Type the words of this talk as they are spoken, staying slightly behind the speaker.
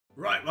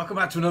Right, welcome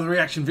back to another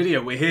reaction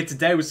video. We're here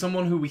today with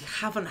someone who we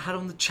haven't had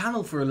on the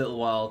channel for a little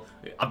while.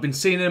 I've been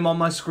seeing him on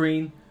my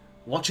screen,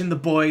 watching The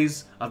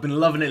Boys. I've been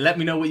loving it. Let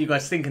me know what you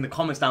guys think in the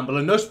comments down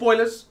below. No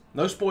spoilers,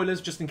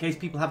 just in case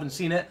people haven't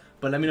seen it.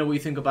 But let me know what you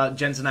think about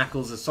Jensen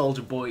Ackles as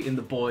Soldier Boy in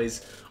The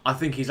Boys. I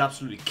think he's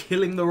absolutely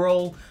killing the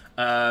role.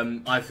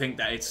 I think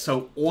that it's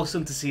so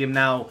awesome to see him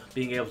now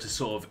being able to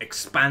sort of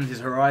expand his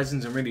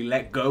horizons and really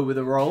let go with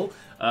the role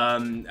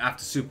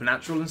after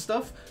Supernatural and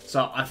stuff.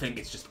 So I think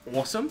it's just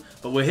awesome.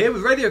 But we're here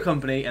with Radio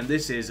Company, and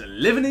this is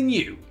Livin' in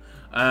You.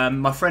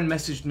 My friend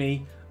messaged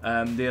me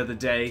the other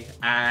day,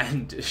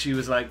 and she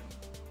was like,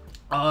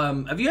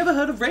 have you ever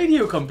heard of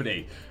Radio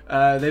Company?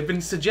 They've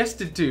been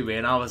suggested to me,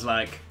 and I was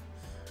like,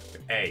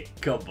 hey,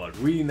 come on,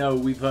 we know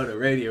we've heard of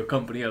Radio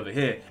Company over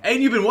here.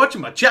 Ain't you been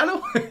watching my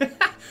channel?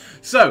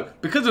 So,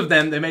 because of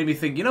them, they made me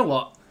think, you know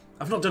what?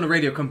 I've not done a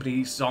Radio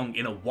Company song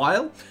in a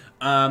while.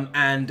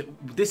 And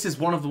this is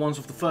one of the ones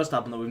off the first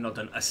album that we've not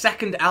done. A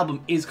second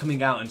album is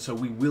coming out, and so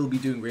we will be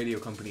doing Radio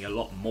Company a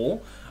lot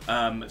more.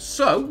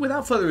 So,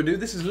 without further ado,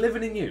 this is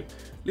Livin' in You.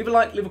 Leave a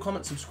like, leave a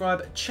comment,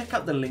 subscribe, check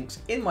out the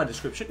links in my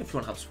description if you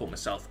want to help support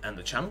myself and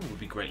the channel. It would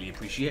be greatly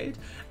appreciated.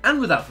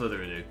 And without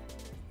further ado,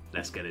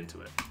 let's get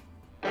into it.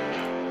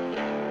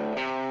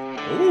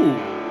 Ooh.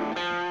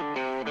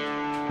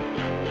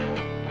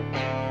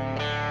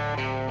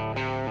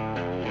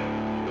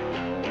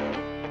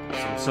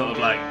 Some sort of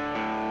like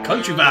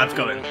country vibes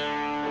going.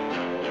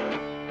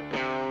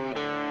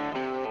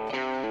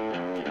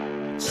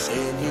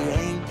 Said you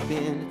ain't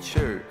been to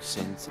church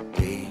since the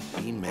day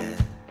we met.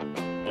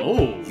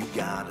 Oh. You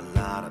got a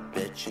lot, I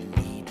bet you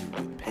need to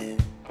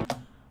repent.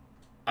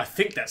 I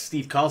think that's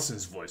Steve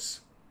Carlson's voice.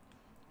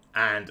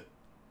 And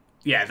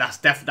yeah,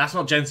 that's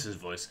not Jensen's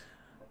voice.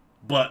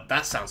 But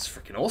that sounds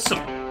freaking awesome.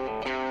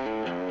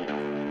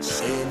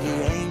 Said you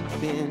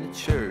ain't been to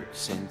church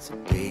since the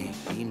day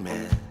we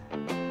met.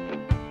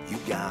 You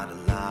got a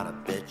lot, I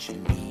bet you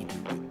need to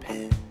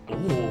repent.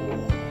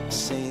 Ooh.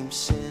 Same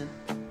sin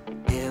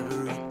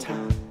every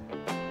time.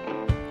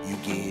 You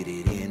get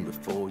it in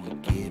before you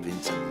give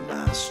into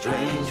my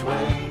strange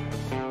way.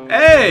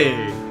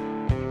 Hey!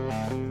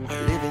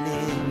 Living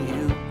in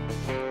you.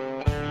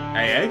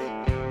 Hey, hey.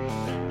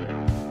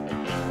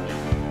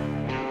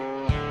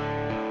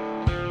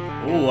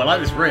 Ooh, I like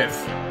this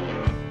riff.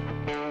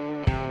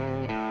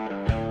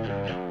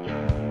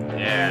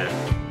 Yeah.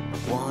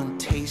 One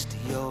taste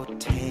of your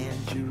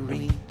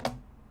tangerine.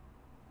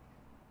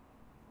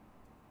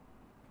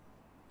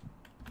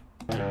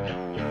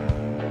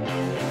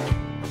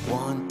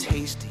 One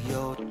taste of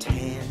your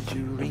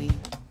tangerine.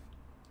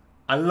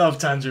 I love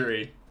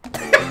Tangerine.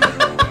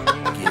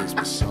 Gives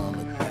me some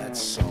of that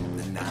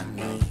something I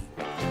need.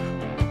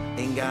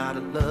 Ain't got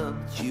a love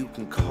that you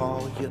can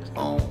call your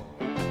own.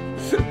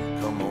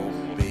 Come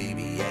over,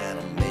 baby, and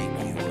I'll make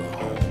you a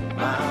home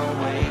my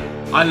way.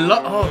 I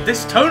love. Oh,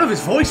 this tone of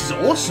his voice is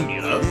awesome, you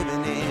know.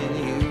 Living in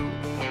you.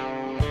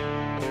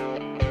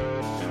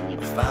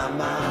 I find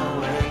my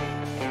way.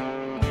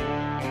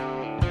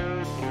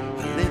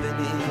 Living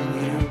in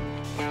you.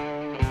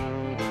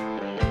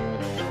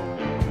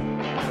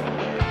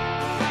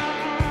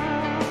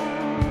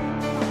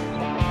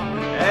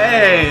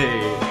 Hey.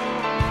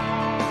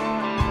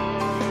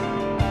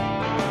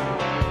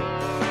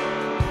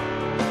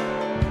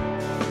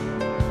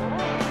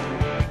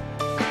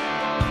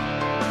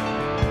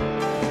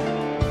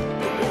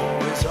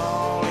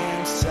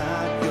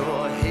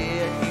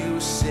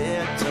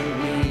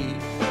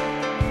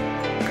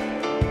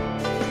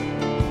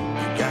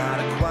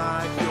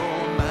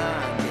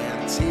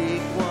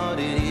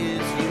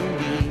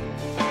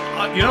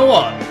 You know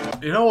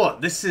what? You know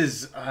what? This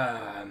is,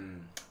 how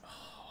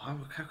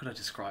could I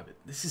describe it?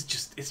 This is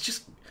just,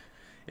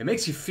 it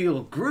makes you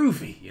feel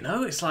groovy, you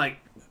know? It's like,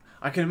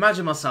 I can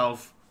imagine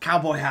myself,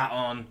 cowboy hat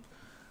on,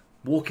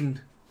 walking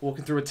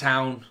through a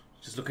town,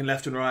 just looking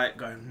left and right,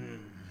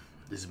 going,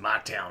 this is my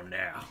town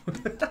now.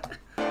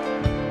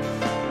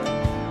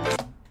 I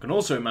can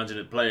also imagine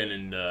it playing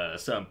in a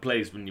certain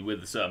place when you're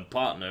with a certain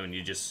partner and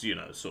you just, you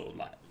know, sort of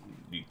like,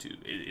 you two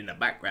in the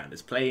background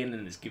it's playing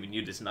and it's giving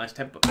you this nice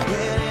tempo. When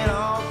it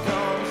all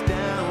comes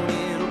down,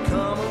 it'll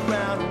come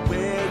around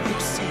where you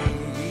see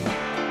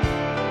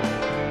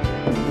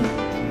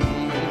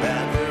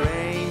that there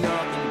ain't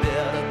nothing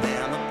better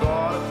than the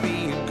thought of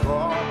being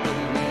caught.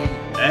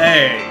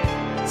 Hey,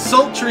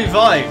 sultry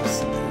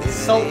vibes,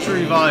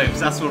 sultry vibes.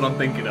 That's what I'm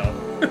thinking of.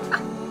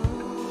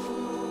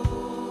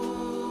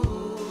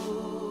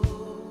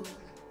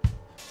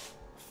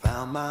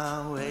 Found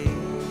my way.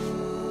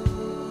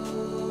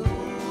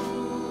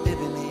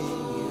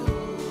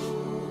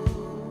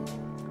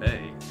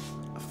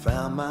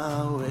 Found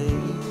my way,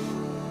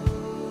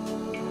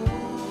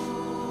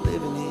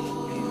 living in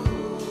you.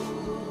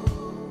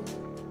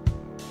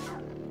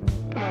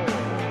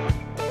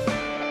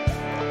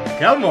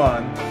 Come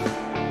on.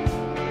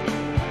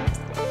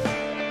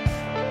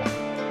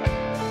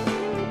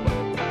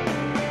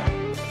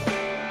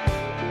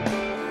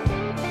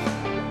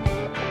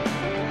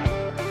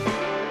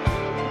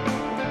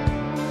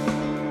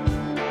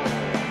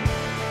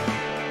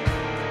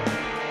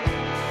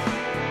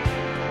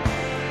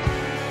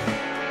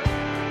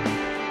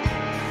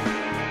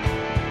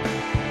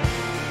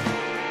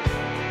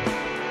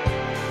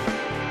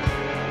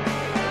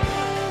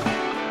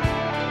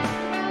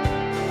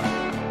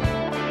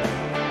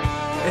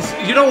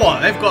 You know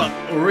what? They've got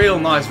a real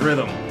nice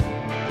rhythm.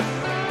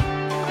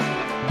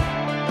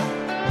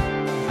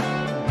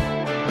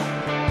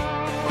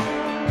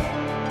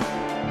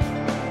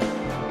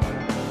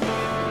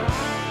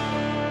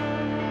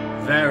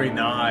 Very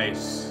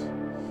nice.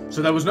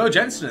 So there was no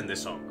Jensen in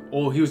this song,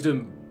 or he was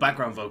doing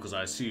background vocals,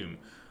 I assume.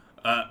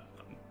 Well,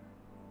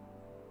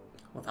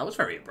 that was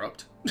very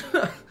abrupt.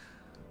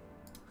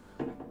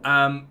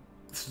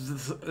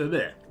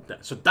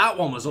 So that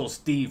one was all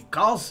Steve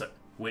Carlson,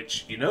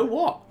 which, you know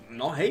what? I'm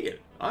not hating.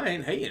 I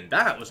ain't hating.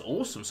 That was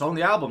awesome. So on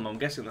the album, I'm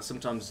guessing that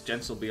sometimes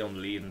Jensen will be on the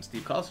lead and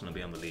Steve Carlson will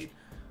be on the lead.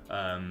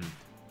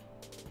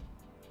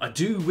 I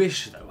do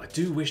wish, though,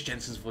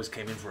 Jensen's voice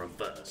came in for a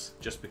verse,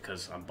 just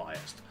because I'm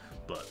biased.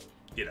 But,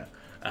 you know.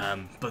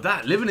 But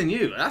that, Livin' in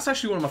You, that's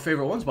actually one of my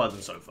favourite ones by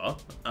them so far.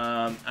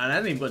 And I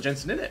hadn't even got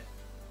Jensen in it.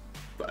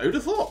 But who'd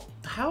have thought?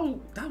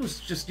 That was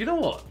just, you know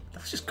what?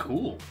 That's just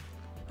cool.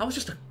 That was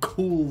just a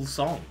cool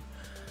song.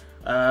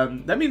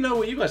 Let me know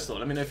what you guys thought.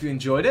 Let me know if you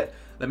enjoyed it.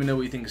 Let me know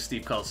what you think of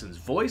Steve Carlson's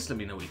voice. Let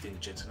me know what you think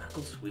of Jensen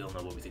Ackles. We all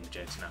know what we think of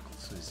Jensen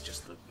Ackles.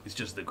 He's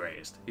just the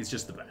greatest. He's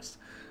just the best.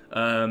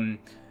 And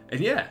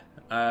yeah,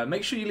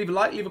 make sure you leave a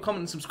like, leave a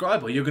comment, and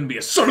subscribe, or you're going to be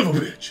a son of a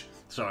bitch.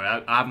 Sorry,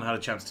 I haven't had a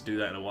chance to do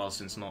that in a while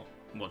since not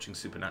watching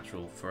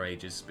Supernatural for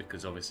ages,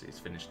 because obviously it's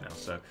finished now.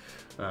 So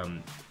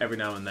every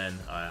now and then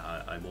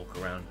I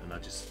walk around and I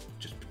just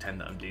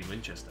pretend that I'm Dean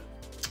Winchester.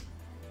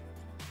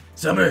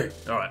 Sammy!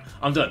 Alright,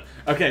 I'm done.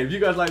 Okay, if you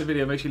guys like the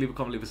video, make sure you leave a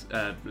comment,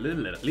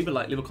 leave a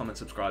like, leave a comment,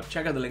 subscribe.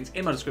 Check out the links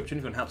in my description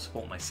if you want to help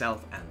support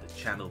myself and the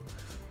channel.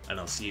 And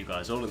I'll see you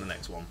guys all in the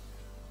next one.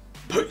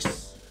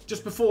 Peace!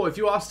 Just before, if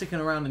you are sticking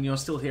around and you're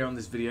still here on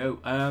this video,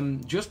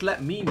 just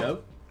let me know,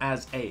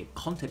 as a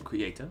content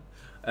creator,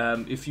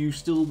 if you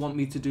still want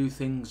me to do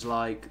things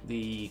like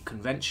the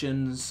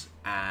conventions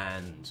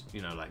and,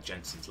 you know, like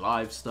Jensen's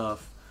live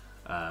stuff,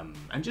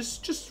 and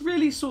just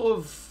really sort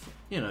of,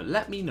 you know,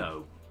 let me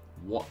know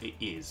what it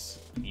is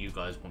you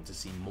guys want to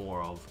see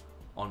more of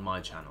on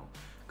my channel,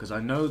 because I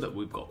know that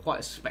we've got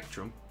quite a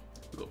spectrum.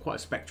 We've got quite a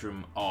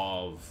spectrum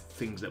of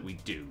things that we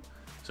do.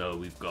 So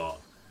we've got,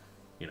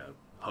 you know,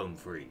 Home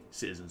Free,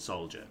 Citizen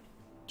Soldier,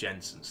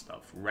 Jensen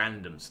stuff,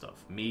 random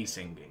stuff, me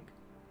singing.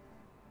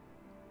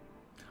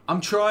 I'm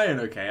trying,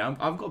 okay.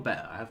 I've got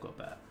better. I have got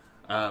better.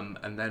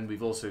 And then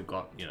we've also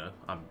got, you know,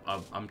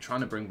 I'm trying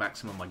to bring back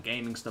some of my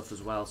gaming stuff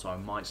as well, so I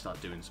might start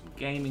doing some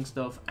gaming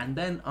stuff. And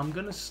then I'm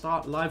going to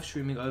start live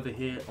streaming over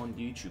here on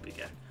YouTube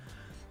again.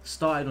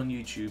 Started on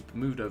YouTube,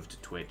 moved over to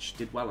Twitch,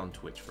 did well on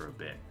Twitch for a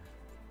bit,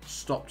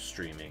 stopped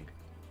streaming.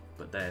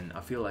 But then I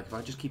feel like if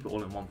I just keep it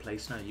all in one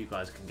place now, you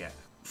guys can get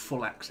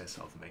full access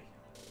of me.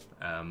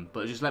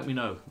 But just let me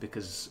know,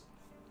 because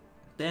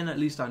then at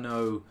least I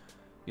know,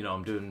 you know,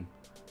 I'm doing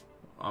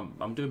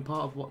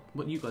part of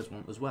what you guys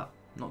want as well.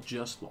 Not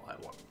just what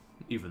I want,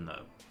 even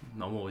though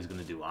I'm always going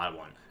to do what I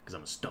want, because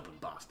I'm a stubborn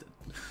bastard.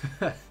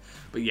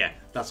 But yeah,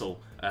 that's all.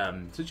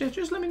 So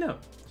just let me know.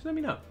 Just let me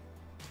know.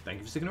 Thank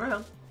you for sticking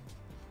around.